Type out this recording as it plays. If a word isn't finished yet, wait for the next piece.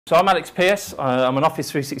So I'm Alex Pearce. I'm an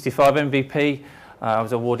Office 365 MVP. I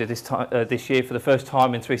was awarded this year for the first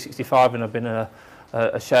time in 365, and I've been a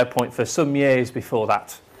SharePoint for some years before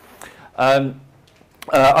that. I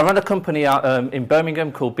run a company out in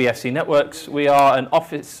Birmingham called BFC Networks. We are an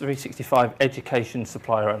Office 365 education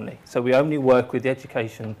supplier only. So we only work with the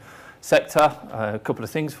education sector. A couple of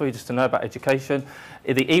things for you just to know about education.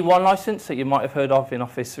 The E1 license that you might have heard of in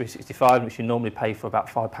Office 365, which you normally pay for about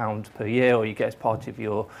 £5 per year, or you get as part of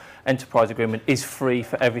your enterprise agreement, is free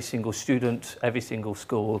for every single student, every single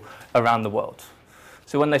school around the world.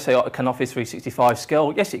 So when they say, oh, can Office 365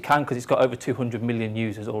 scale? Yes, it can, because it's got over 200 million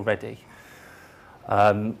users already.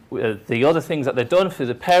 The other things that they've done for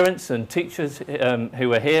the parents and teachers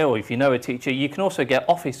who are here, or if you know a teacher, you can also get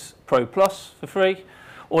Office Pro Plus for free.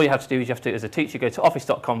 All you have to do is you have to, as a teacher, go to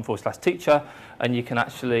office.com/teacher, and you can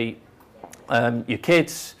actually, your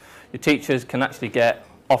kids, your teachers can actually get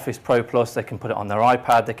Office Pro Plus. They can put it on their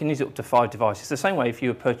iPad. They can use it up to 5 devices. The same way if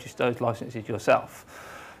you purchase those licenses yourself.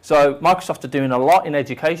 So Microsoft are doing a lot in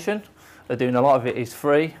education. They're doing a lot of it is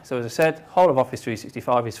free. So as I said, whole of Office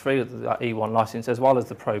 365 is free with that E1 license, as well as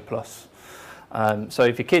the Pro Plus. So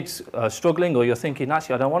if your kids are struggling, or you're thinking,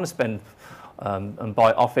 actually, I don't want to spend and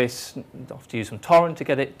buy Office, have to use some torrent to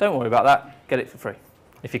get it, don't worry about that, get it for free.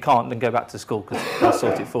 If you can't, then go back to school, because they'll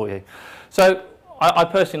sort it for you. So I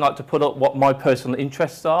personally like to put up what my personal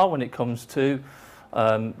interests are when it comes to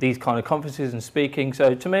these kind of conferences and speaking.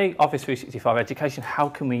 So to me, Office 365 education, how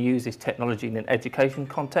can we use this technology in an education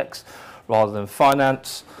context rather than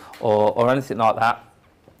finance or anything like that?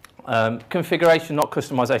 Configuration, not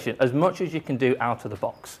customization, as much as you can do out of the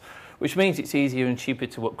box, which means it's easier and cheaper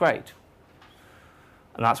to upgrade.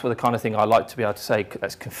 And that's where the kind of thing I like to be able to say,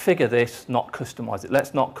 let's configure this, not customize it.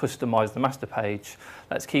 Let's not customize the master page.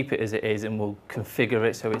 Let's keep it as it is, and we'll configure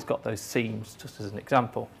it so it's got those themes, just as an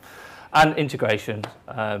example. And integration.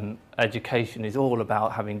 Education is all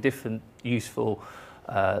about having different useful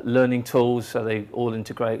learning tools, so they all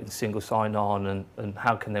integrate and single sign-on, and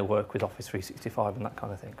how can they work with Office 365 and that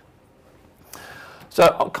kind of thing. So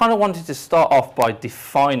I kind of wanted to start off by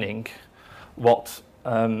defining what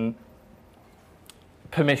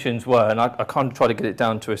permissions were, and I kind of try to get it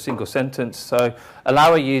down to a single sentence. So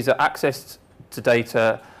allow a user access to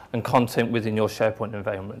data and content within your SharePoint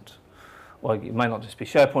environment. Well, it may not just be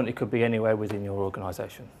SharePoint, it could be anywhere within your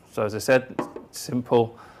organization. So as I said, it's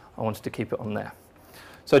simple. I wanted to keep it on there.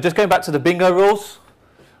 So just going back to the bingo rules,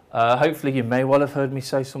 hopefully you may well have heard me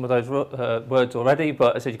say some of those words already,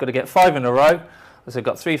 but as I said, you've got to get 5 in a row. As I've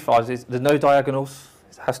got 3 5s, there's no diagonals.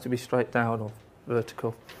 It has to be straight down or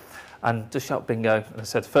vertical. And just shout bingo, and I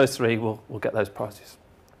said first 3 we'll get those prizes.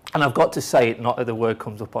 And I've got to say it, not that the word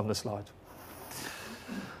comes up on the slide.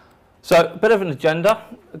 So a bit of an agenda.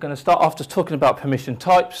 We're going to start off just talking about permission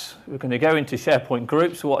types. We're going to go into SharePoint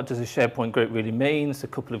groups. What does a SharePoint group really mean? There's a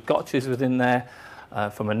couple of gotchas within there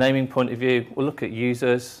from a naming point of view. We'll look at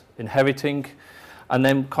users, inheriting, and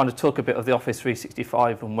then kind of talk a bit of the Office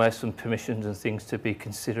 365 and where some permissions and things to be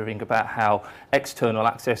considering about how external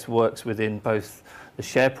access works within both the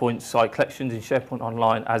SharePoint site collections in SharePoint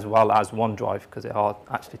Online as well as OneDrive, because they are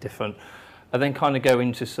actually different. And then kind of go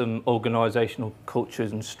into some organisational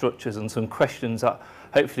cultures and structures and some questions that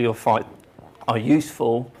hopefully you'll find are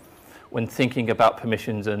useful when thinking about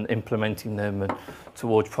permissions and implementing them and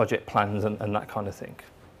towards project plans and that kind of thing.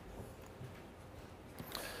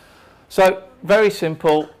 So very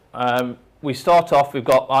simple. We start off, we've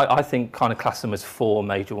got, I think, kind of class them as 4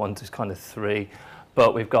 major ones, there's kind of 3.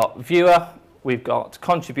 But we've got viewer, we've got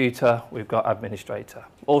contributor, we've got administrator.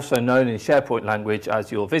 Also known in SharePoint language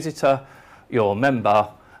as your visitor, your member,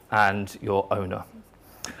 and your owner.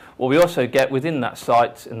 Well, we also get within that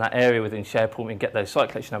site, in that area within SharePoint, we get those site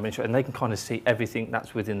collection administrators, and they can kind of see everything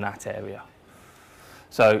that's within that area.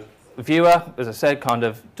 So viewer, as I said, kind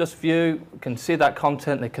of just view, can see that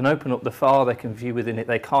content, they can open up the file, they can view within it,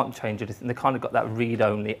 they can't change anything, they kind of got that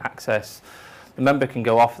read-only access. The member can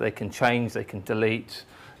go off, they can change, they can delete,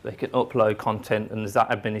 they can upload content, and there's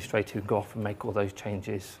that administrator who can go off and make all those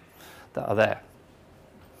changes that are there.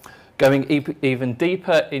 Going even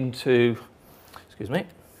deeper into, excuse me,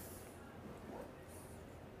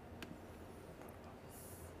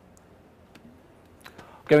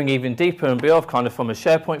 going even deeper and beyond, kind of from a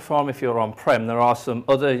SharePoint farm, if you're on-prem, there are some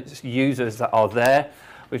other users that are there.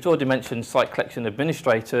 We've already mentioned site collection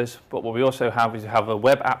administrators, but what we also have is we have a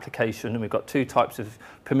web application, and we've got 2 types of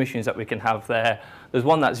permissions that we can have there. There's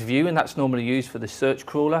one that's view, and that's normally used for the search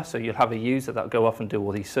crawler, so you'll have a user that'll go off and do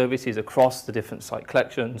all these services across the different site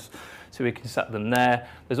collections, so we can set them there.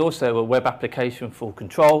 There's also a web application for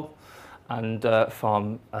control, and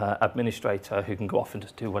farm administrator who can go off and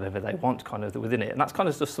just do whatever they want kind of within it. And that's kind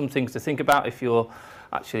of just some things to think about if you're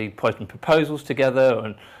actually putting proposals together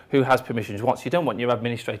and who has permissions what. So you don't want your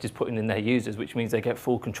administrators putting in their users, which means they get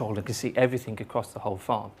full control and can see everything across the whole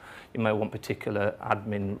farm. You may want particular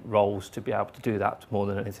admin roles to be able to do that more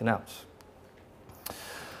than anything else.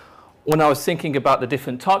 When I was thinking about the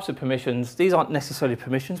different types of permissions, these aren't necessarily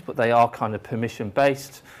permissions, but they are kind of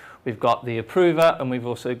permission-based. We've got the approver, and we've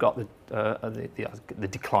also got the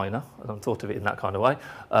decliner. I haven't thought of it in that kind of way.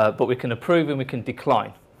 But we can approve and we can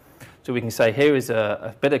decline. So we can say, here is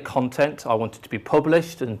a bit of content I want it to be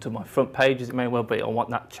published, and to my front page, as it may well be, I want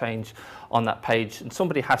that change on that page, and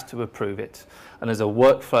somebody has to approve it. And there's a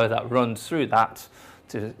workflow that runs through that.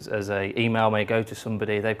 As an email may go to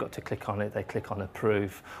somebody, they've got to click on it, they click on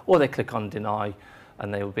approve, or they click on deny,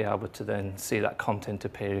 and they will be able to then see that content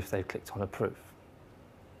appear if they've clicked on approve.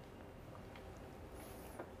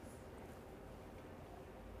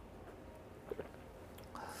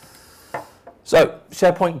 So,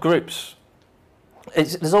 SharePoint groups.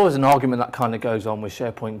 There's always an argument that kind of goes on with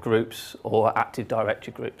SharePoint groups or Active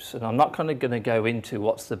Directory groups, and I'm not kind of going to go into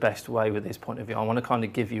what's the best way with this point of view. I want to kind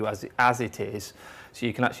of give you as it is, so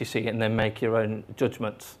you can actually see it and then make your own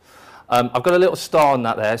judgments. I've got a little star on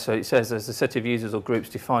that there, so it says there's a set of users or groups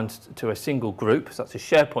defined to a single group, so that's a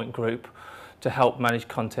SharePoint group, to help manage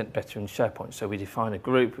content better in SharePoint. So we define a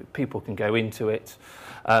group, people can go into it.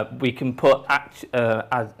 We can put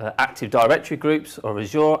Active Directory groups or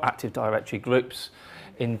Azure Active Directory groups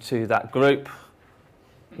into that group.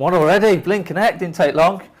 One already, blink and heck, didn't take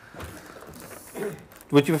long.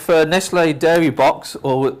 Would you prefer Nestle Dairy Box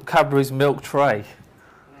or Cadbury's Milk Tray?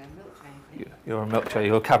 Milk tray. You're a milk tray,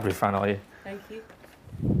 you're a Cadbury fan, are you? Thank you.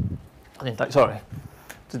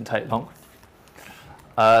 Didn't take long.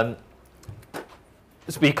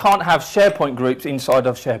 So we can't have SharePoint groups inside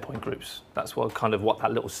of SharePoint groups. That's what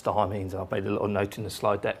that little star means. I've made a little note in the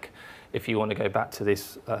slide deck if you want to go back to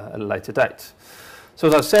this at a later date. So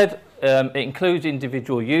as I've said, it includes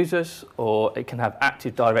individual users, or it can have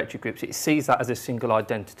Active Directory groups. It sees that as a single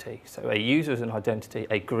identity. So a user is an identity,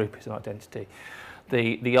 a group is an identity.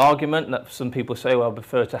 The argument that some people say, well, I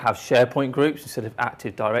prefer to have SharePoint groups instead of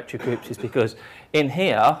Active Directory groups, is because in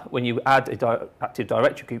here, when you add an Active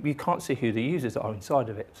Directory group, you can't see who the users are inside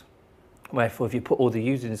of it. Wherefore, if you put all the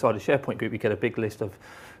users inside a SharePoint group, you get a big list of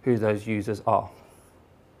who those users are.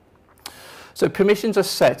 So permissions are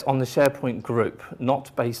set on the SharePoint group,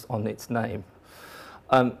 not based on its name.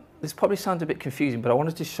 This probably sounds a bit confusing, but I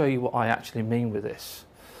wanted to show you what I actually mean with this.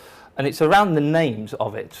 And it's around the names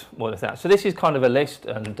of it more than that. So this is kind of a list,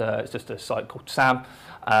 and it's just a site called SAM.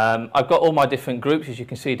 I've got all my different groups, as you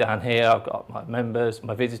can see down here. I've got my members,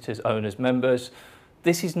 my visitors, owners, members.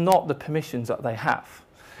 This is not the permissions that they have.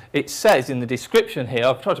 It says in the description here,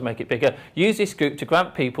 I've tried to make it bigger, use this group to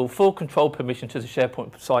grant people full control permission to the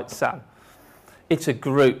SharePoint site SAM. It's a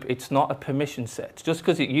group, it's not a permission set. Just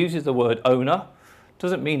because it uses the word owner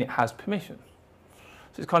doesn't mean it has permission.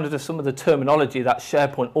 So it's kind of just some of the terminology that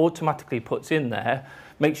SharePoint automatically puts in there,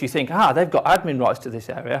 makes you think, they've got admin rights to this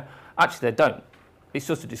area. Actually, they don't. It's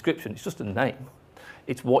just a description, it's just a name.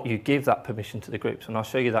 It's what you give that permission to the groups, and I'll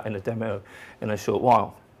show you that in a demo in a short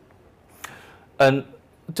while. And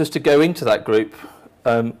just to go into that group,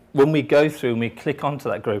 when we go through and we click onto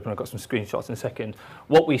that group, and I've got some screenshots in a second,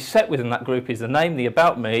 what we set within that group is the name, the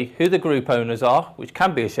about me, who the group owners are, which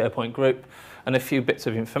can be a SharePoint group, and a few bits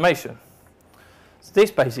of information. So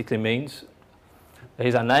this basically means,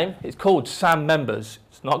 here's our name, it's called SAM members.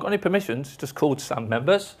 It's not got any permissions, it's just called SAM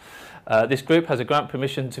members. This group has a grant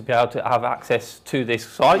permission to be able to have access to this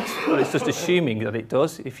site, but it's just assuming that it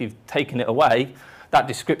does. If you've taken it away, that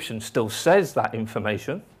description still says that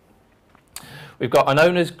information. We've got an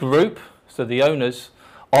owners group, so the owners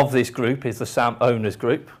of this group is the SAM owners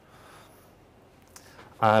group.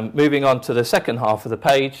 Moving on to the second half of the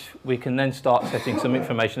page, we can then start setting some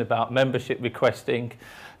information about membership requesting,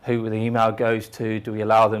 who the email goes to, do we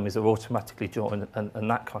allow them, is there automatically join,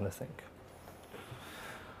 and that kind of thing.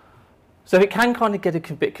 So it can kind of get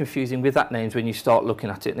a bit confusing with that names when you start looking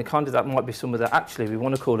at it, and that might be some of the, actually we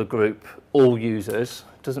want to call a group all users,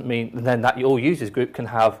 doesn't mean then that all users group can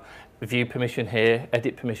have view permission here,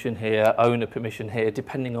 edit permission here, owner permission here,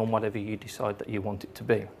 depending on whatever you decide that you want it to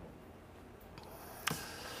be.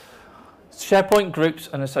 SharePoint groups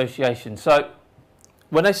and associations. So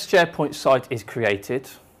when a SharePoint site is created,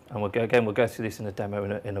 and we'll go through this in a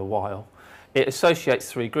demo in a while, it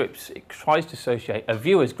associates three groups. It tries to associate a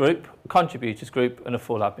viewers group, a contributors group, and a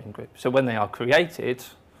full admin group. So when they are created,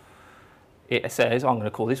 it says, I'm going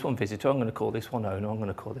to call this one visitor, I'm going to call this one owner, I'm going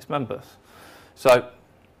to call this members. So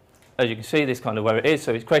as you can see, this is kind of where it is.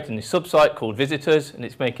 So it's creating this subsite called visitors, and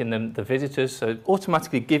it's making them the visitors. So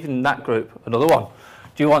automatically giving that group another one.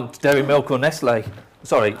 Do you want dairy milk or Nestle?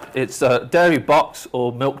 Sorry, it's dairy box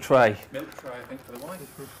or milk tray. Milk tray, I think, for the wife.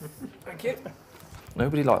 Thank you.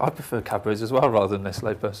 Nobody I prefer Cadbury's as well rather than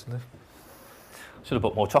Nestle personally. Should have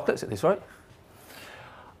bought more chocolates at this rate.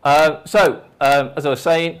 As I was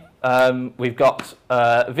saying, we've got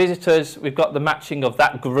visitors, we've got the matching of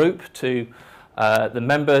that group to the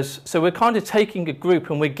members. So we're kind of taking a group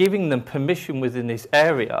and we're giving them permission within this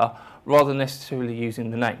area rather than necessarily using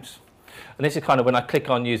the names. And this is kind of when I click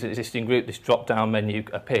on use an existing group, this drop-down menu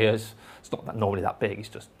appears. It's not normally that big, it's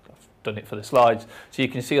just I've done it for the slides. So you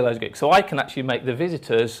can see all those groups. So I can actually make the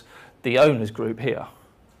visitors the owners group here.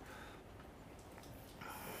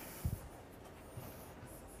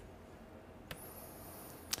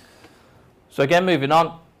 So again, moving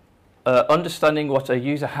on, understanding what a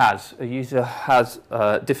user has. A user has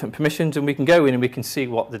different permissions, and we can go in and we can see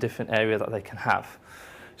what the different area that they can have.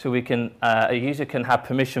 So we can, a user can have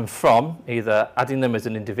permission from either adding them as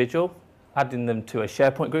an individual, adding them to a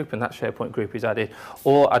SharePoint group, and that SharePoint group is added,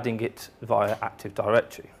 or adding it via Active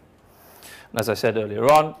Directory. And as I said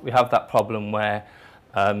earlier on, we have that problem where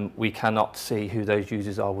we cannot see who those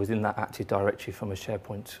users are within that Active Directory from a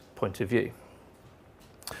SharePoint point of view.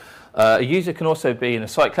 A user can also be in a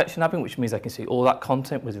site collection admin, which means they can see all that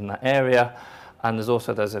content within that area. And there's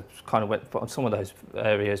a kind of on some of those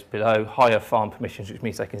areas below, higher farm permissions, which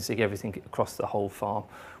means they can see everything across the whole farm,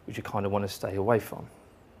 which you kind of want to stay away from.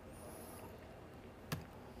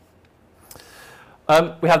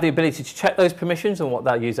 We have the ability to check those permissions and what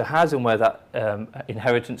that user has and where that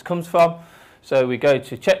inheritance comes from. So we go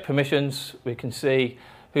to check permissions, we can see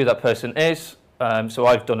who that person is. So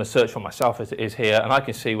I've done a search for myself as it is here, and I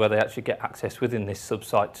can see where they actually get access within this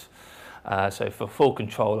subsite. So for full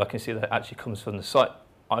control, I can see that it actually comes from the site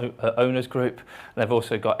owners group, and they've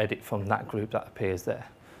also got edit from that group that appears there.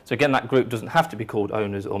 So again, that group doesn't have to be called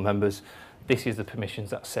owners or members. This is the permissions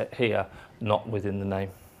that's set here, not within the name.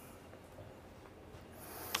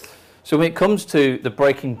 So when it comes to the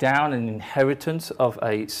breaking down and inheritance of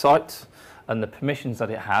a site and the permissions that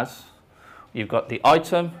it has, you've got the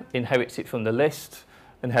item, inherits it from the list,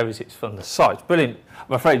 inherits it from the site. Brilliant.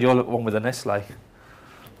 I'm afraid you're the one with a Nestle.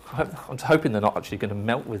 I'm hoping they're not actually going to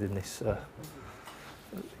melt within this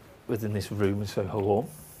room. It's so warm.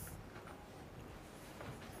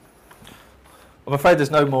 I'm afraid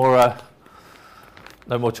there's no more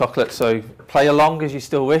chocolate. So play along as you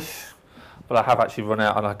still wish. But I have actually run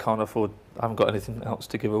out, and I can't afford. I haven't got anything else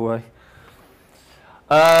to give away.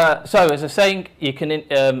 So as I was saying, you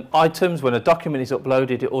can items when a document is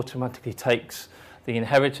uploaded, it automatically takes the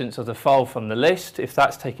inheritance of the file from the list. If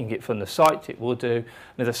that's taking it from the site, it will do.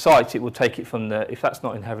 And the site, it will take it from the, if that's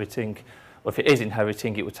not inheriting, or if it is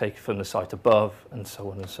inheriting, it will take it from the site above, and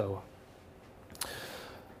so on and so on.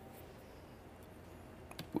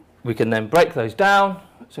 We can then break those down.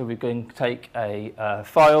 So we can take a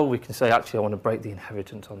file. We can say, actually, I want to break the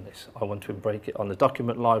inheritance on this. I want to break it on the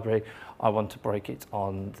document library. I want to break it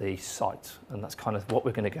on the site. And that's kind of what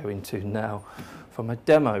we're going to go into now from a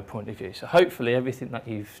demo point of view. So hopefully everything that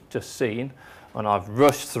you've just seen, and I've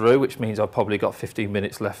rushed through, which means I've probably got 15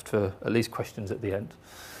 minutes left for at least questions at the end,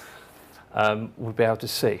 we'll be able to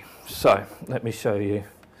see. So let me show you.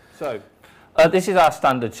 So this is our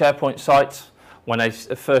standard SharePoint site. When a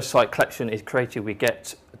first site collection is created, we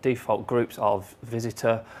get default groups of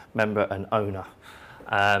visitor, member, and owner.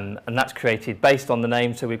 And that's created based on the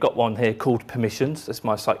name. So we've got one here called permissions. That's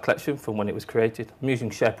my site collection from when it was created. I'm using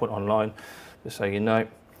SharePoint Online, just so you know.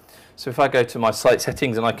 So if I go to my site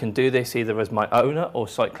settings, and I can do this either as my owner or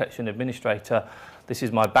site collection administrator, this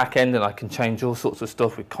is my back end, and I can change all sorts of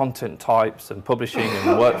stuff with content types and publishing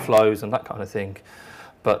and workflows and that kind of thing.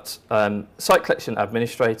 But site collection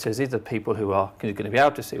administrators, these are people who are going to be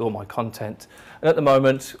able to see all my content. And at the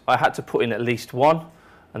moment, I had to put in at least one,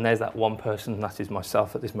 and there's that one person, and that is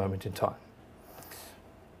myself at this moment in time.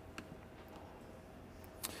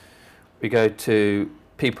 We go to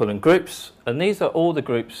people and groups, and these are all the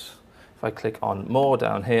groups. If I click on more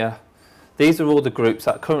down here, these are all the groups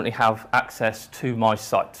that currently have access to my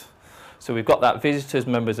site. So we've got that visitors,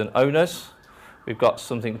 members, and owners. We've got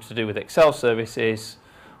something to do with Excel services.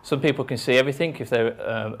 Some people can see everything if they're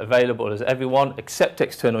available as everyone, except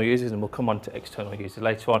external users, and we'll come on to external users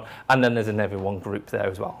later on. And then there's an everyone group there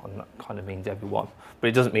as well, and that kind of means everyone. But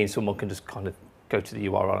it doesn't mean someone can just kind of go to the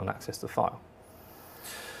URL and access the file.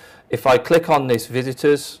 If I click on this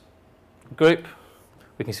visitors group,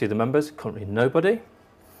 we can see the members, currently nobody.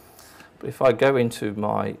 But if I go into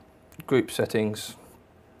my group settings,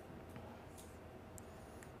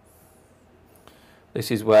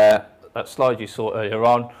 This is where that slide you saw earlier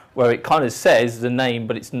on, where it kind of says the name,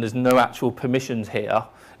 but there's no actual permissions here.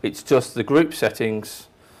 It's just the group settings.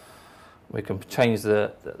 We can change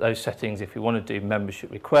those settings if you want to do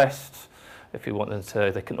membership requests. If you want them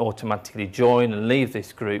to, they can automatically join and leave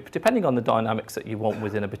this group, depending on the dynamics that you want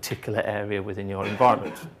within a particular area within your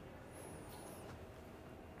environment.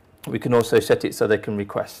 We can also set it so they can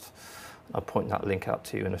request. I'll point that link out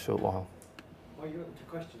to you in a short while. Are you open to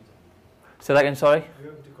questions? Say that again, sorry? Are you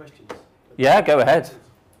open to questions? Yeah, go ahead.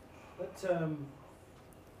 But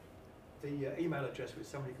the email address which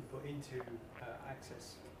somebody can put into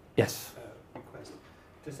access Yes. request,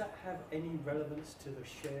 does that have any relevance to the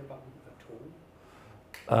share button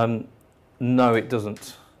at all? No, it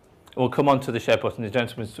doesn't. We'll come on to the share button. The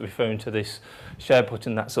gentleman's referring to this share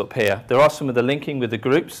button that's up here. There are some of the linking with the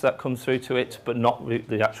groups that comes through to it, but not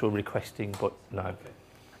the actual requesting, but no. Okay.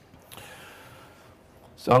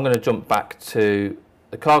 So I'm going to jump back to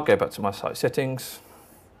the card, go back to my site settings.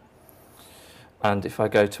 And if I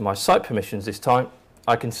go to my site permissions this time,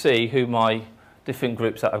 I can see who my different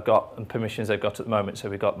groups that I've got and permissions they've got at the moment. So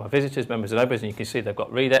we've got my visitors, members and others, and you can see they've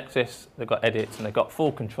got read access, they've got edits, and they've got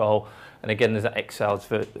full control. And again, there's an Excel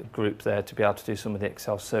group there to be able to do some of the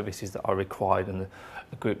Excel services that are required, and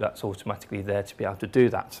a group that's automatically there to be able to do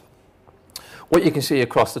that. What you can see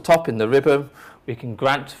across the top in the ribbon, we can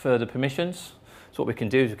grant further permissions. So what we can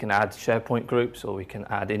do is we can add SharePoint groups, or we can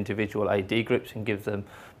add individual AD groups and give them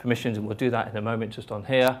permissions, and we'll do that in a moment just on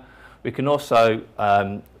here. We can also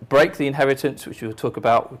break the inheritance, which we'll talk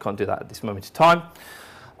about. We can't do that at this moment in time.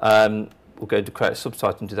 We'll go to create a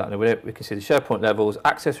subsite and do that in a minute. We can see the SharePoint levels,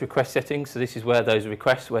 access request settings. So this is where those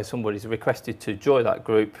requests, where somebody's requested to join that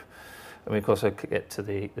group. And we can also get to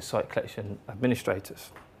the site collection administrators.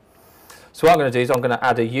 So what I'm going to do is I'm going to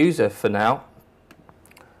add a user for now.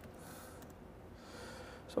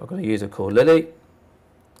 So I've got a user called Lily.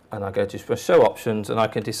 And I go to show options, and I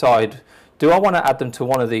can decide, do I want to add them to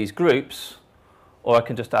one of these groups, or I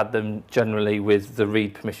can just add them generally with the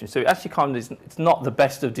read permission. So it actually kind of it's not the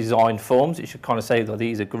best of design forms. It should kind of say that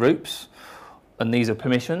these are groups and these are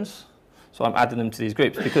permissions. So I'm adding them to these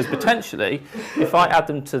groups because potentially, if I add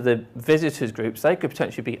them to the visitors groups, they could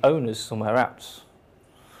potentially be owners somewhere else.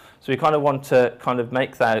 So we kind of want to kind of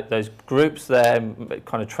make those groups there,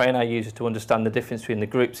 kind of train our users to understand the difference between the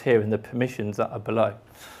groups here and the permissions that are below.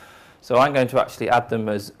 So I'm going to actually add them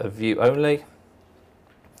as a view only.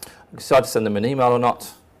 I decide to send them an email or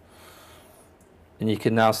not. And you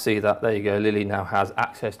can now see that, there you go, Lily now has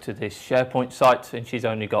access to this SharePoint site, and she's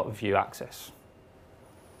only got view access.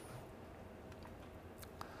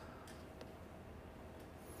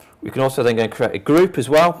 We can also then go and create a group as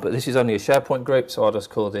well, but this is only a SharePoint group, so I'll just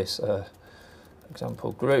call this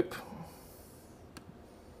example group.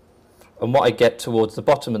 And what I get towards the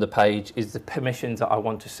bottom of the page is the permissions that I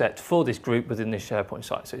want to set for this group within this SharePoint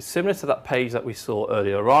site. So it's similar to that page that we saw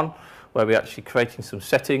earlier on, where we're actually creating some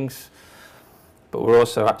settings, but we're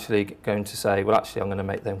also actually going to say, well, actually, I'm going to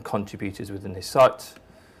make them contributors within this site.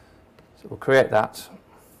 So we'll create that.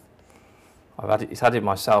 It's added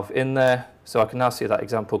myself in there, so I can now see that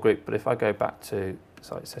example group. But if I go back to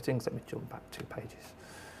site settings, let me jump back 2 pages.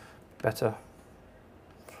 Better.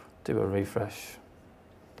 Do a refresh.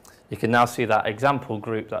 You can now see that example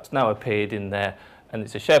group that's now appeared in there, and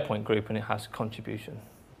it's a SharePoint group and it has contribution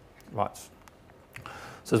rights.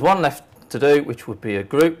 So there's one left to do, which would be a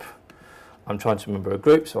group. I'm trying to remember a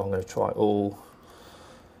group, so I'm going to try all.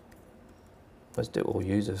 Let's do all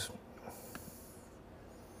users.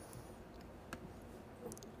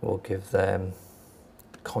 We'll give them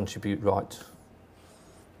contribute right.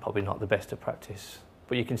 Probably not the best of practice.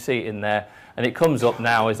 But you can see it in there, and it comes up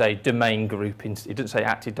now as a domain group. It doesn't say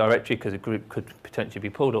Active Directory because a group could potentially be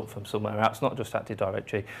pulled up from somewhere else, not just Active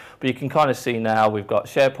Directory. But you can kind of see now we've got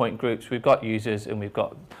SharePoint groups, we've got users, and we've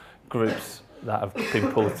got groups that have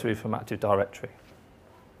been pulled through from Active Directory.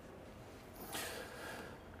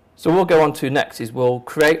 So what we'll go on to next is we'll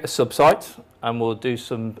create a subsite, and we'll do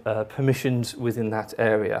some permissions within that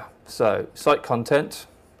area. So site content.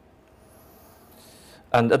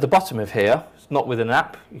 And at the bottom of here, it's not with an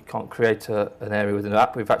app. You can't create an area with an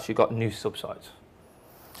app. We've actually got new subsites.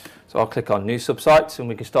 So I'll click on new subsites, and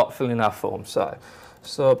we can start filling our form. So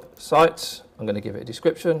subsites, I'm going to give it a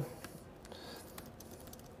description.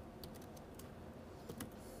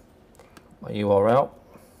 My URL.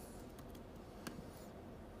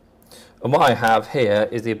 And what I have here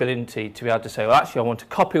is the ability to be able to say, well, actually, I want to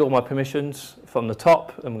copy all my permissions from the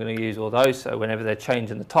top. I'm going to use all those. So whenever they're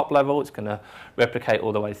changing the top level, it's going to replicate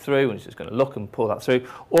all the way through, and it's just going to look and pull that through.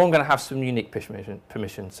 Or I'm going to have some unique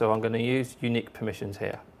permissions. So I'm going to use unique permissions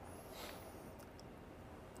here.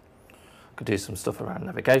 could do some stuff around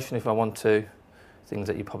navigation if I want to, things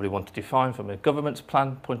that you probably want to define from a governance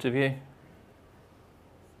plan point of view.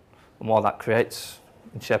 And while that creates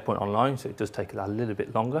in SharePoint Online, so it does take a little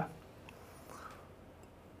bit longer.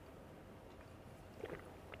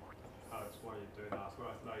 Alex, while you're doing that, it's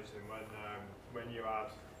worth noting when you add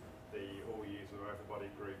the all user or everybody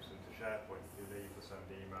groups into SharePoint, you leave the send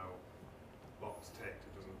email box ticked.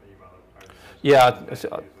 It doesn't email only. Yeah,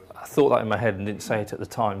 I thought that in my head and didn't say it at the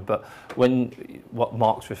time, but what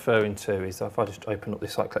Mark's referring to is if I just open up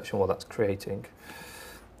this site collection while that's creating,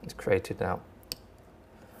 it's created now.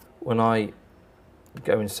 When I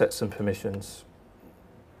go and set some permissions,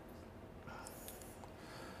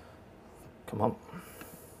 come on.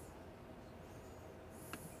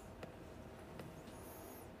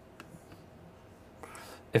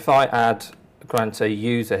 If I grant a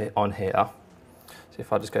user on here, so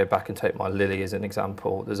if I just go back and take my Lily as an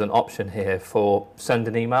example, there's an option here for send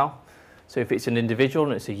an email. So if it's an individual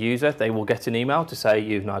and it's a user, they will get an email to say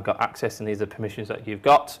you've now got access and these are the permissions that you've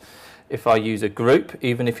got. If I use a group,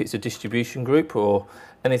 even if it's a distribution group or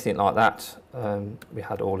anything like that, we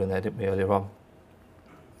had all in there, didn't we, earlier on?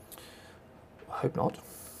 I hope not.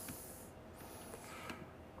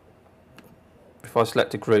 If I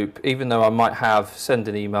select a group, even though I might have send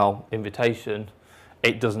an email invitation,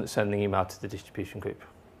 it doesn't send the email to the distribution group.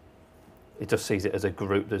 It just sees it as a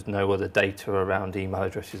group. There's no other data around email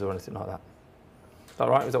addresses or anything like that. Is that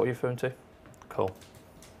right? Is that what you're referring to? Cool.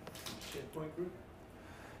 SharePoint group?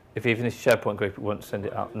 If even if it's a SharePoint group, it won't send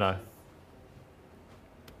it out. No.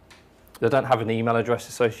 They don't have an email address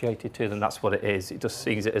associated to them. That's what it is. It just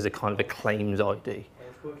sees it as a kind of a claims ID. I was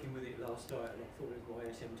working with it last night and I thought it was my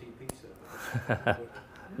SMTP server.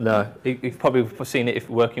 No, you've probably seen it if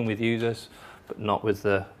working with users, but not with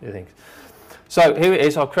the things. So here it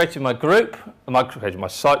is. I've created my group. I've created my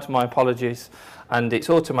site. My apologies, and it's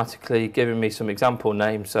automatically giving me some example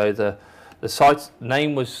names. So the site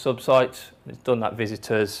name was subsite. It's done that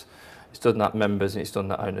visitors. It's done that members, and it's done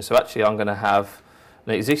that owners. So actually, I'm going to have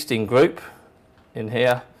an existing group in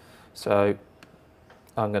here. So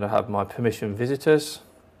I'm going to have my permission visitors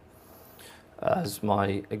as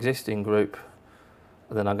my existing group.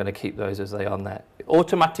 And then I'm going to keep those as they are there. It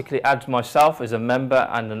automatically adds myself as a member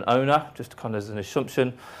and an owner, just kind of as an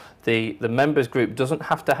assumption. The members group doesn't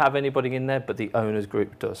have to have anybody in there, but the owners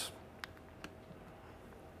group does.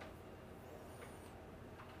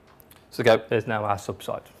 So there's now our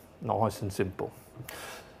subsite. Nice and simple.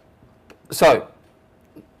 So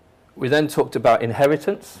we then talked about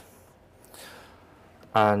inheritance.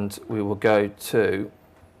 And we will go to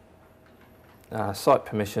site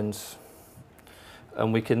permissions.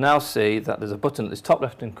 And we can now see that there's a button at this top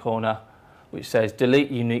left-hand corner which says delete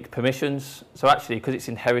unique permissions. So actually, because it's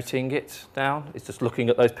inheriting it down, it's just looking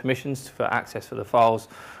at those permissions for access for the files.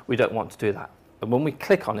 We don't want to do that. And when we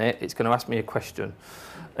click on it, it's going to ask me a question.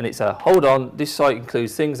 And it's hold on, this site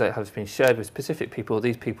includes things that have been shared with specific people.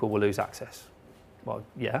 These people will lose access. Well,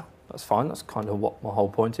 yeah, that's fine. That's kind of what my whole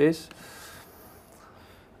point is.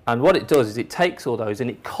 And what it does is it takes all those and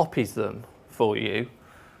it copies them for you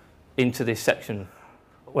into this section.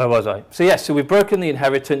 Where was I? So yes, so we've broken the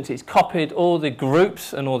inheritance. It's copied all the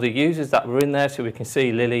groups and all the users that were in there. So we can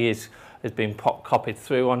see Lily has been copied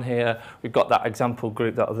through on here. We've got that example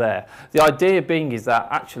group that are there. The idea being is that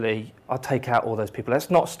actually I'll take out all those people. Let's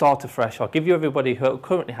not start afresh. I'll give you everybody who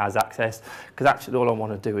currently has access, because actually all I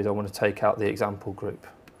want to do is I want to take out the example group.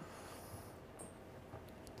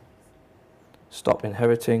 Stop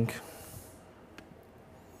inheriting.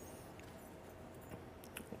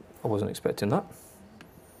 I wasn't expecting that.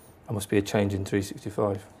 That must be a change in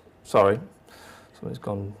 365. Sorry, something's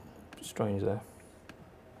gone strange there.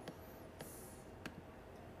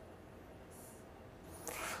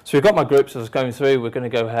 So we've got my groups as I was going through. We're going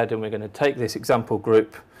to go ahead and we're going to take this example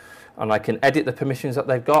group and I can edit the permissions that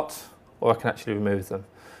they've got, or I can actually remove them.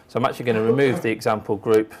 So I'm actually going to remove the example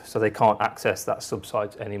group so they can't access that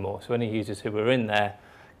subsite anymore. So any users who were in there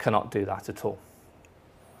cannot do that at all.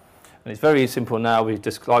 And it's very simple now. We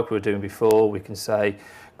just, like we were doing before, we can say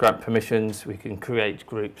grant permissions, we can create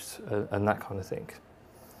groups and that kind of thing.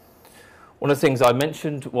 One of the things I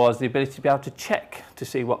mentioned was the ability to be able to check to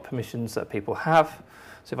see what permissions that people have.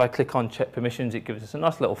 So if I click on check permissions, it gives us a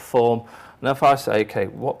nice little form. And if I say, okay,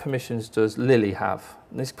 what permissions does Lily have?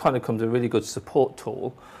 And this kind of becomes a really good support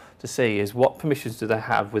tool to see is what permissions do they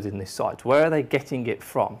have within this site? Where are they getting it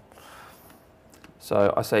from?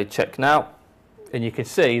 So I say check now. And you can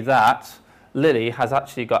see that Lily has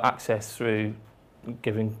actually got access through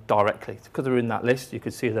giving directly. Because they're in that list, you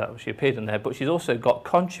could see that she appeared in there, but she's also got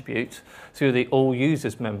contribute through the all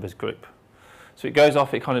users members group. So it goes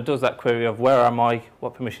off, it kind of does that query of where am I,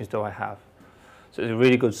 what permissions do I have? So it's a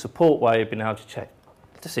really good support way of being able to check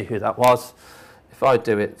to see who that was. If I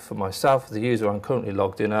do it for myself, the user I'm currently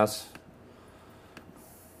logged in as,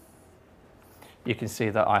 you can see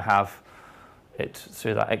that I have it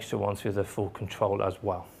through that extra one through the full control as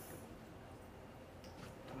well.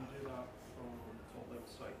 Can you do that from top level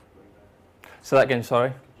site? So that again, sorry?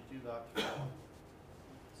 Could you do that from,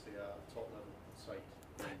 say, a top level site?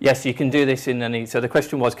 Yes, you can do this in any. So the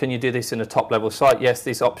question was, can you do this in a top level site? Yes,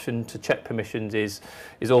 this option to check permissions is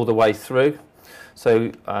all the way through.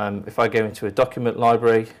 So if I go into a document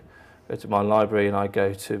library, go to my library, and I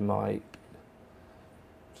go to my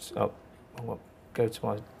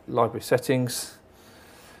library settings,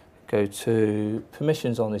 go to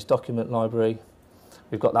permissions on this document library.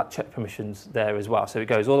 We've got that check permissions there as well. So it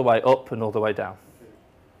goes all the way up and all the way down.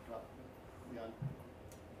 Yeah,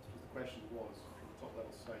 the question was, from the top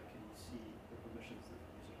level site, can you see the permissions that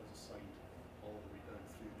the user has assigned all the way down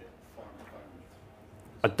through the farm environment?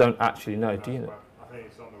 I don't actually know. Do you know? I think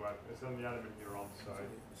it's on the web. It's on the element you're on, so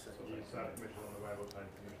you set a permission on the web or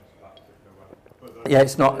change permissions for that particular web. Yeah,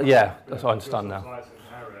 it's not. Yeah, that's what I understand now. If sites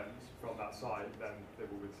inherit from that site, then they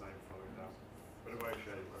will be the same following down. But it won't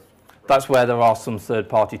show you. That's where there are some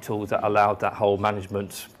third-party tools that allow that whole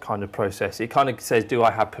management kind of process. It kind of says, do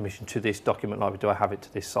I have permission to this document library? Do I have it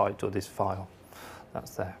to this site or this file?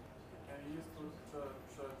 That's there. Can you use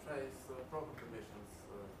to trace proper permissions?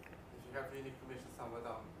 If you have unique permissions somewhere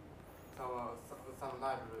down, some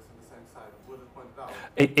libraries in the same site, would it point it out?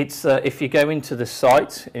 It's if you go into the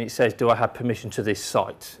site and it says, do I have permission to this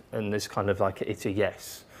site? And there's kind of like, it's a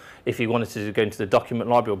yes. If you wanted to go into the document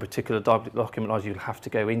library or a particular document library, you'll have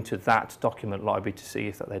to go into that document library to see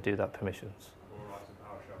if that they do that permissions. Or write in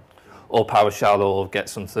PowerShell. Or PowerShell, or get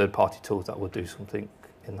some third-party tools that will do something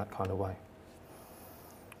in that kind of way.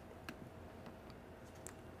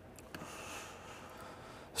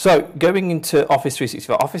 So going into Office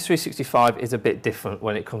 365, Office 365 is a bit different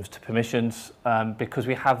when it comes to permissions because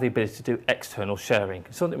we have the ability to do external sharing.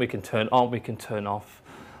 It's something we can turn on, we can turn off,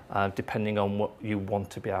 depending on what you want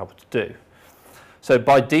to be able to do. So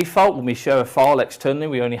by default, when we share a file externally,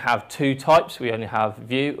 we only have two types. We only have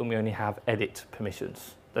view and we only have edit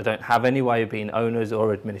permissions. They don't have any way of being owners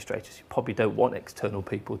or administrators. You probably don't want external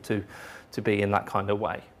people to be in that kind of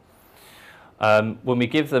way. When we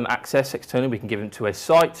give them access externally, we can give them to a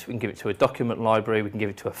site, we can give it to a document library, we can give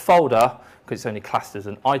it to a folder because it's only classed as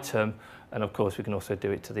an item, and of course we can also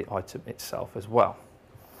do it to the item itself as well.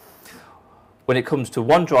 When it comes to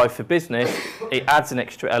OneDrive for Business, it adds an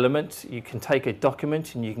extra element. You can take a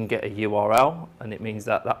document and you can get a URL, and it means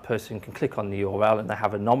that that person can click on the URL and they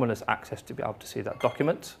have anonymous access to be able to see that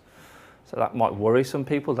document. So that might worry some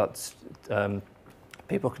people. That's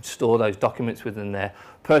people can store those documents within their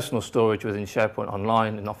personal storage within SharePoint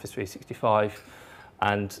Online and Office 365,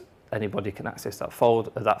 and anybody can access that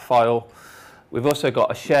file. We've also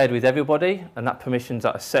got a shared with everybody, and that permissions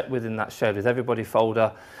that are set within that shared with everybody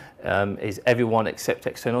folder is everyone except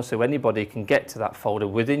external. So anybody can get to that folder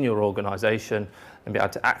within your organization and be able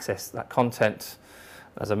to access that content.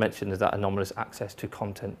 As I mentioned, there's that anonymous access to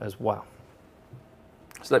content as well.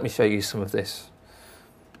 So let me show you some of this.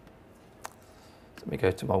 Let me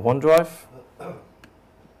go to my OneDrive,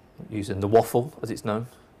 using the waffle as it's known.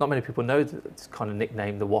 Not many people know that it's kind of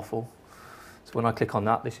nicknamed the waffle. So when I click on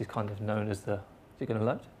that, this is kind of known as the, is it going to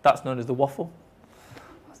load? That's known as the waffle.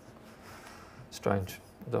 Strange.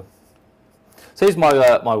 So here's my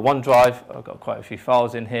OneDrive. I've got quite a few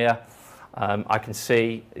files in here. I can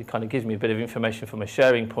see, it kind of gives me a bit of information from a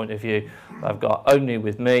sharing point of view. I've got only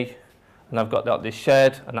with me, and I've got this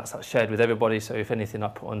shared, and that's shared with everybody, so if anything I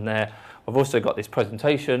put on there. I've also got this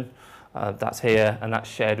presentation, that's here, and that's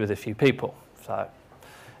shared with a few people. So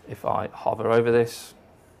if I hover over this,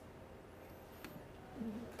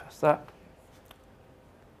 press that,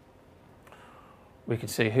 we can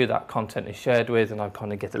see who that content is shared with, and I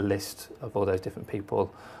kind of get a list of all those different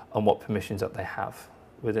people and what permissions that they have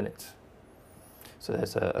within it. So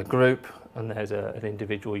there's a group, and there's an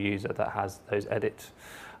individual user that has those edits.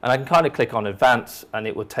 And I can kind of click on advanced, and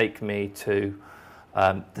it will take me to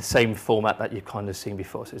the same format that you've kind of seen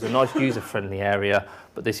before. So it's a nice user-friendly area,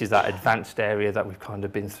 but this is that advanced area that we've kind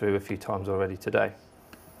of been through a few times already today.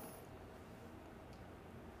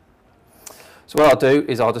 So what I'll do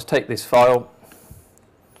is I'll just take this file,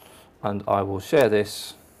 and I will share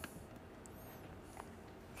this.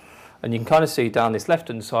 And you can kind of see down this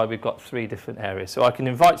left-hand side, we've got 3 different areas. So I can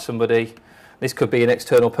invite somebody. This could be an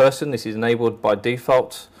external person. This is enabled by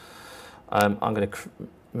default. I'm going to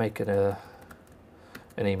make an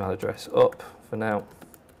email address up for now.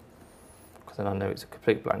 because then I know it's a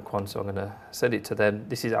complete blank one, so I'm going to send it to them.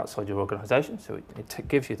 This is outside your organisation, so it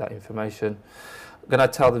gives you that information. I'm going to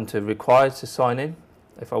tell them to require to sign in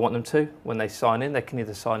if I want them to. When they sign in, they can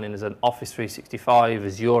either sign in as an Office 365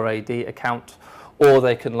 Azure AD account, or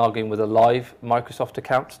they can log in with a live Microsoft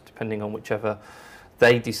account, depending on whichever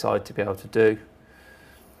they decide to be able to do.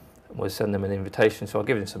 And we'll send them an invitation, so I'll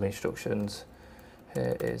give them some instructions.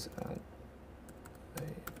 Here is a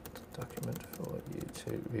document for you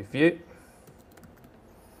to review.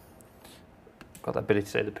 Got the ability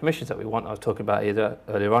to say the permissions that we want. I was talking about either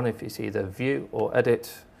earlier on, if it's either view or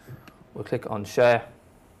edit. We'll click on share.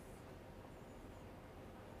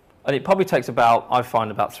 And it probably takes about, I find,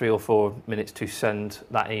 about 3 or 4 minutes to send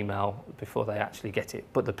that email before they actually get it.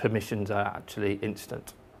 But the permissions are actually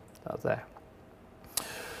instant. That's there.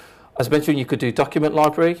 As mentioned, you could do document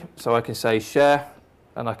library. So I can say share,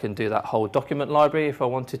 and I can do that whole document library if I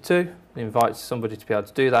wanted to. Invite somebody to be able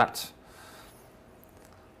to do that.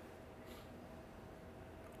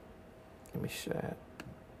 Let me share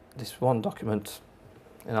this one document,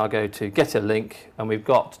 and I'll go to get a link, and we've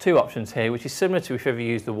got 2 options here, which is similar to if you ever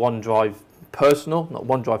use the OneDrive personal, not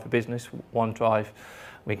OneDrive for business, OneDrive.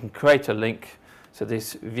 We can create a link, so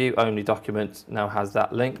this view only document now has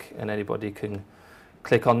that link, and anybody can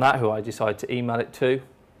click on that who I decide to email it to.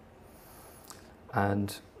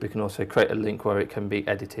 And we can also create a link where it can be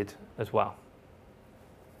edited as well.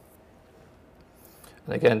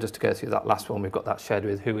 And again, just to go through that last one, we've got that shared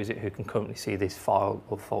with who is it who can currently see this file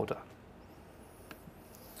or folder.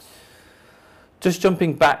 Just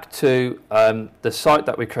jumping back to the site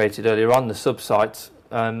that we created earlier on, the sub-site,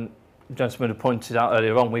 gentleman had pointed out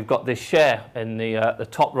earlier on, we've got this share in the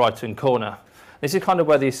top right-hand corner. This is kind of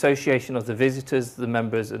where the association of the visitors, the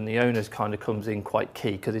members and the owners kind of comes in quite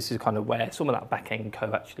key, because this is kind of where some of that back-end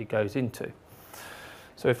code actually goes into.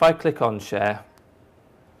 So if I click on share,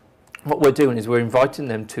 what we're doing is we're inviting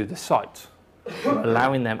them to the site,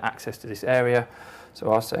 allowing them access to this area.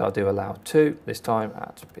 So I'll say I'll do allow to, this time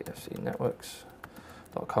at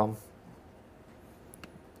pfcnetworks.com.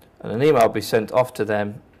 And an email will be sent off to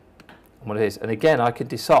them on what it is. And again, I can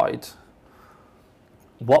decide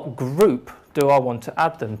what group do I want to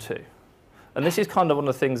add them to. And this is kind of one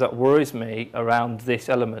of the things that worries me around this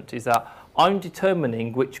element, is that I'm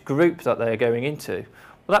determining which group that they're going into.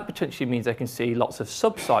 Well, that potentially means they can see lots of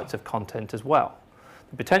sub-sites of content as well.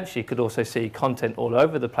 They potentially could also see content all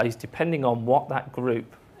over the place depending on what that group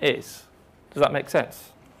is. Does that make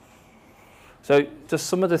sense? So just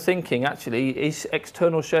some of the thinking, actually, is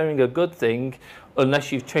external sharing a good thing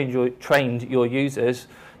unless you've trained your users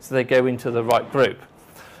so they go into the right group?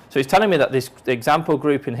 So it's telling me that this example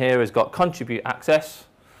group in here has got contribute access,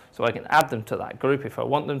 so I can add them to that group if I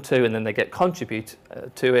want them to, and then they get contribute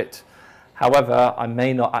to it. However, I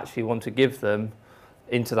may not actually want to give them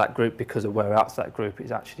into that group because of where else that group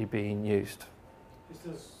is actually being used. Just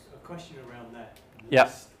as a question around that Yeah.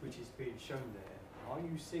 list which is being shown there, are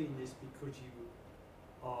you seeing this because you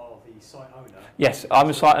are the site owner? Yes, I'm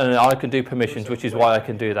a site owner, I can do permissions, which is why I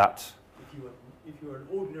can do that. If you were an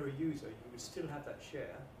ordinary user, you would still have that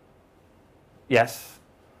share. Yes.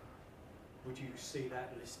 Would you see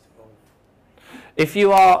that list of? If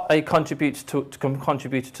you are a contributor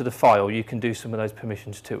to the file, you can do some of those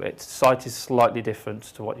permissions to it. Site is slightly different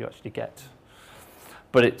to what you actually get.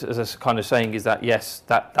 But it, as I was kind of saying, is that yes,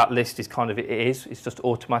 that list is kind of, it's just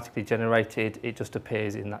automatically generated. It just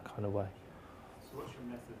appears in that kind of way. So what's your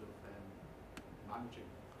method of managing?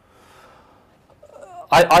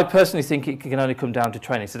 I personally think it can only come down to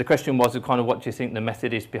training. So the question was kind of what do you think the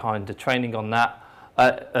method is behind the training on that?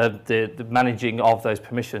 The managing of those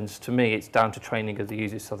permissions, to me, it's down to training of the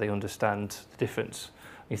users so they understand the difference.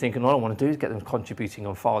 You're thinking, all I want to do is get them contributing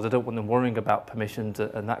on files. I don't want them worrying about permissions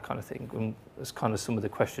and that kind of thing. And that's kind of some of the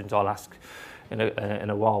questions I'll ask in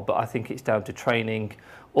a while. But I think it's down to training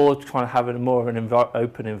or trying to have more of an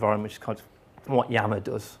open environment, which is kind of what Yammer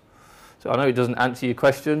does. So I know it doesn't answer your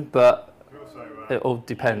question, but Also, it all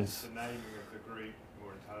depends. The naming of the group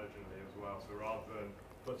more intelligently as well. So rather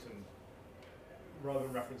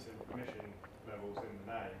than referencing permission levels in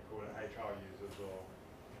the name, call it HR users or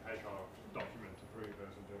HR document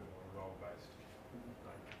approvers and do it more role-based.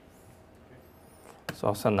 So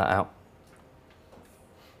I'll send that out.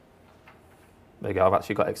 There you go, I've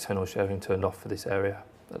actually got external sharing turned off for this area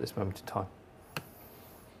at this moment in time.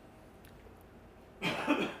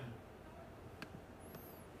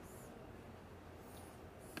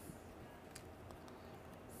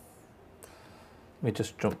 Let me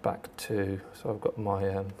just jump back to, so I've got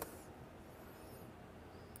my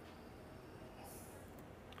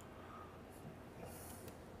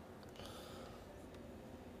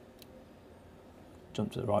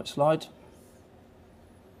jump to the right slide.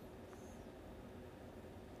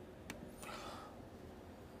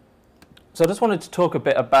 So I just wanted to talk a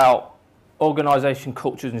bit about organisation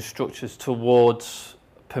cultures and structures towards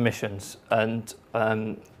permissions, and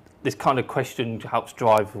this kind of question helps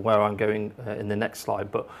drive where I'm going in the next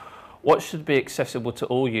slide. But what should be accessible to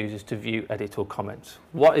all users to view, edit or comment?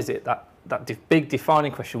 What is it that big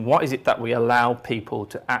defining question, what is it that we allow people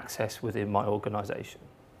to access within my organisation?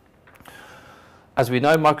 As we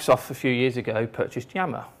know, Microsoft a few years ago purchased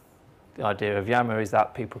Yammer. The idea of Yammer is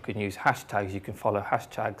that people can use hashtags, you can follow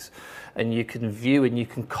hashtags, and you can view and you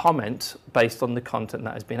can comment based on the content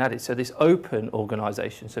that has been added. So this open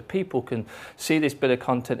organisation, so people can see this bit of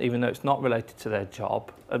content even though it's not related to their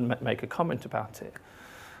job and make a comment about it.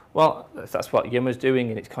 Well, if that's what Yammer's doing,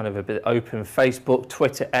 and it's kind of a bit open, Facebook,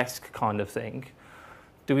 Twitter-esque kind of thing,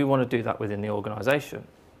 do we want to do that within the organisation?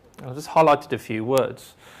 I've just highlighted a few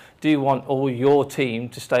words. Do you want all your team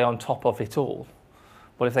to stay on top of it all?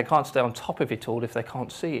 Well, if they can't stay on top of it all, if they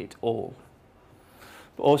can't see it all.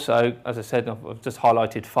 But also, as I said, I've just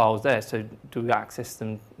highlighted files there, so do we access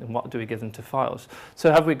them and what do we give them to files?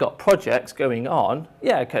 So have we got projects going on?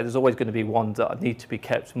 Yeah, okay, there's always going to be ones that need to be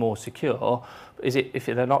kept more secure. But if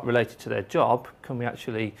they're not related to their job, can we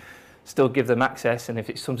actually still give them access? And if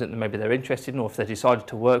it's something that maybe they're interested in, or if they decided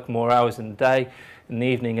to work more hours in the day, in the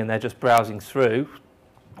evening, and they're just browsing through,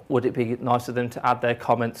 would it be nice of them to add their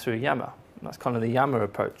comment through Yammer? That's kind of the Yammer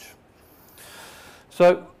approach.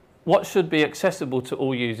 So what should be accessible to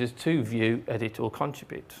all users to view, edit or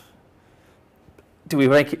contribute? Do we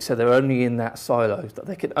make it so they're only in that silo, that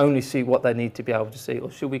they can only see what they need to be able to see? Or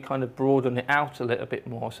should we kind of broaden it out a little bit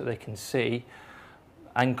more so they can see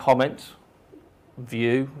and comment,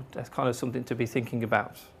 view? That's kind of something to be thinking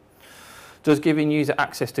about. Does giving user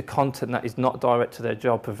access to content that is not direct to their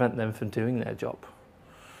job prevent them from doing their job?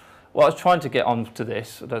 Well, I was trying to get onto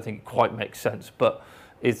this, I don't think it quite makes sense, but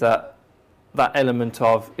is that element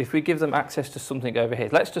of, if we give them access to something over here,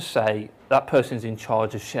 let's just say that person's in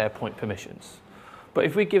charge of SharePoint permissions. But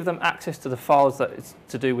if we give them access to the files that it's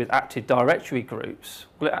to do with Active Directory groups,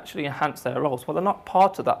 will it actually enhance their roles? Well, they're not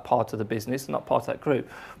part of that part of the business, not part of that group,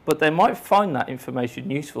 but they might find that information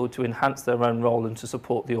useful to enhance their own role and to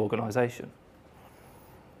support the organisation.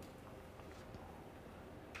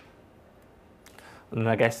 And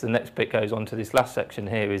I guess the next bit goes on to this last section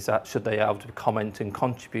here, is that should they be able to comment and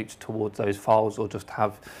contribute towards those files or just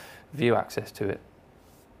have view access to it?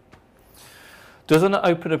 Does an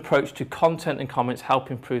open approach to content and comments help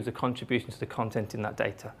improve the contribution to the content in that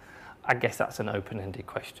data? I guess that's an open-ended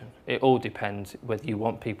question. It all depends whether you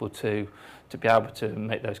want people to be able to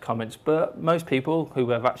make those comments. But most people who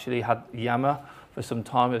have actually had Yammer for some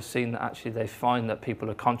time have seen that actually they find that people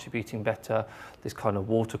are contributing better. This kind of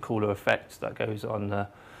water cooler effect that goes on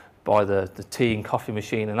by the tea and coffee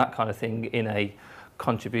machine and that kind of thing in a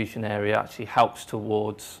contribution area actually helps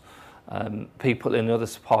towards people in other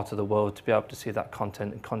parts of the world to be able to see that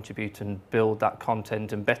content and contribute and build that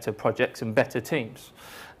content and better projects and better teams,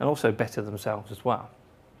 and also better themselves as well.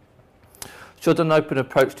 Should an open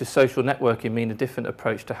approach to social networking mean a different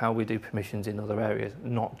approach to how we do permissions in other areas,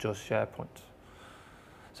 not just SharePoint?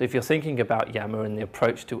 So if you're thinking about Yammer and the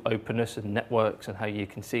approach to openness and networks and how you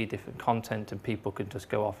can see different content and people can just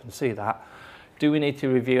go off and see that, do we need to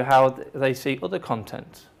review how they see other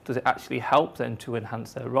content? Does it actually help them to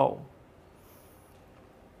enhance their role?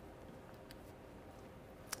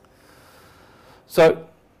 So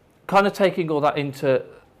kind of taking all that into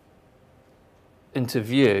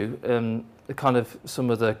view, kind of some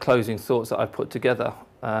of the closing thoughts that I've put together.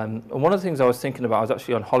 And one of the things I was thinking about, I was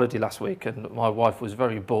actually on holiday last week and my wife was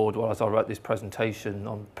very bored while I wrote this presentation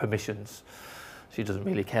on permissions. She doesn't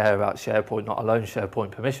really care about SharePoint, not alone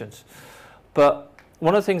SharePoint permissions. But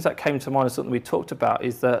one of the things that came to mind, and something we talked about,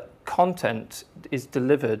 is that content is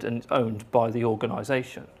delivered and owned by the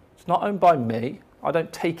organisation. It's not owned by me. I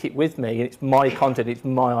don't take it with me. It's my content, it's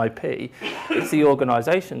my IP. It's the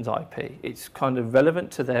organisation's IP. It's kind of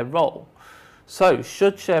relevant to their role. So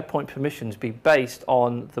should SharePoint permissions be based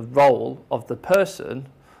on the role of the person,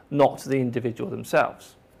 not the individual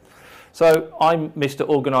themselves? So I'm Mr.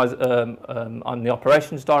 Organizer, I'm the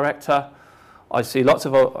operations director. I see lots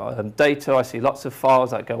of data, I see lots of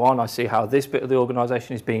files that go on, I see how this bit of the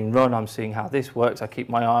organisation is being run, I'm seeing how this works, I keep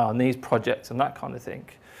my eye on these projects and that kind of thing.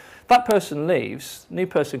 That person leaves, new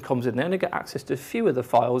person comes in, they only get access to a few of the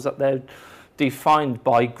files that they're defined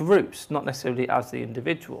by groups, not necessarily as the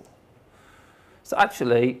individual. So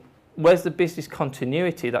actually, where's the business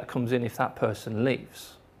continuity that comes in if that person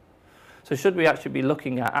leaves? So should we actually be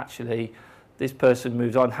looking at actually this person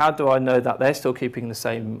moves on, how do I know that they're still keeping the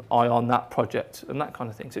same eye on that project and that kind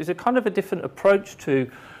of thing? So it's a kind of a different approach to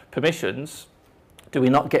permissions. Do we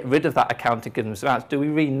not get rid of that account and give them some out? Do we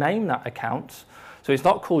rename that account So it's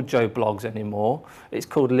not called Joe Blogs anymore, it's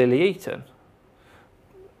called Lily Eaton.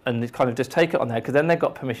 And they kind of just take it on there, because then they've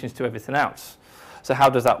got permissions to everything else. So how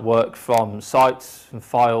does that work from sites and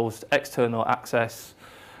files, external access,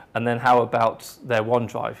 and then how about their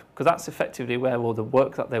OneDrive? Because that's effectively where all the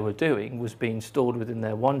work that they were doing was being stored within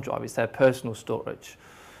their OneDrive. It's their personal storage.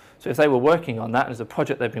 So if they were working on that as a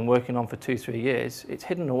project they've been working on for 2-3 years, it's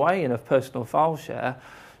hidden away in a personal file share,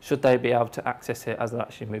 should they be able to access it as they're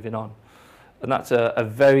actually moving on. And that's a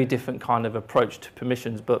very different kind of approach to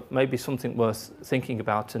permissions, but maybe something worth thinking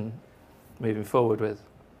about and moving forward with.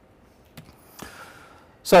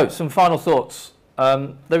 So, some final thoughts.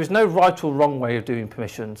 There is no right or wrong way of doing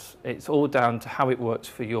permissions. It's all down to how it works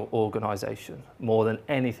for your organisation, more than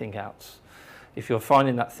anything else. If you're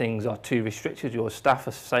finding that things are too restricted, your staff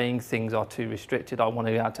are saying things are too restricted, I want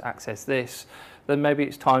to be able to access this, then maybe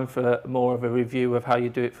it's time for more of a review of how you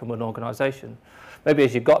do it from an organisation. Maybe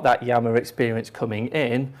as you've got that Yammer experience coming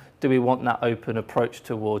in, do we want that open approach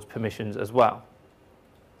towards permissions as well?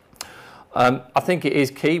 I think it is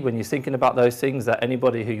key when you're thinking about those things that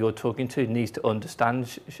anybody who you're talking to needs to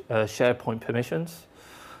understand SharePoint permissions.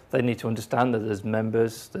 They need to understand that there's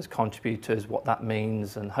members, there's contributors, what that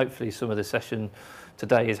means, and hopefully some of the session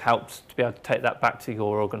today has helped to be able to take that back to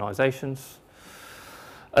your organisations.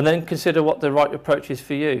 And then consider what the right approach is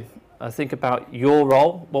for you. Think about your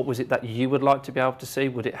role. What was it that you would like to be able to see?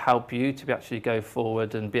 Would it help you to actually go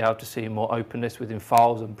forward and be able to see more openness within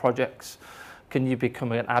files and projects? Can you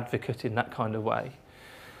become an advocate in that kind of way?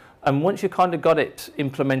 And once you've kind of got it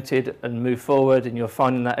implemented and move forward and you're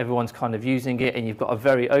finding that everyone's kind of using it and you've got a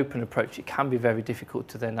very open approach, it can be very difficult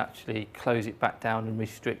to then actually close it back down and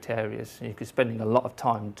restrict areas. And you could be spending a lot of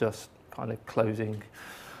time just kind of closing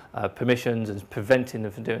permissions and preventing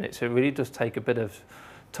them from doing it. So it really does take a bit of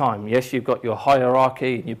time. Yes, you've got your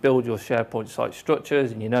hierarchy and you build your SharePoint site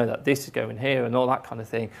structures and you know that this is going here and all that kind of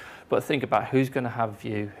thing, but think about who's going to have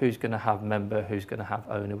view, who's going to have member, who's going to have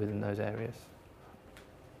owner within those areas.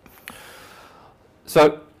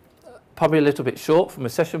 So probably a little bit short from a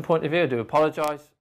session point of view, I do apologise.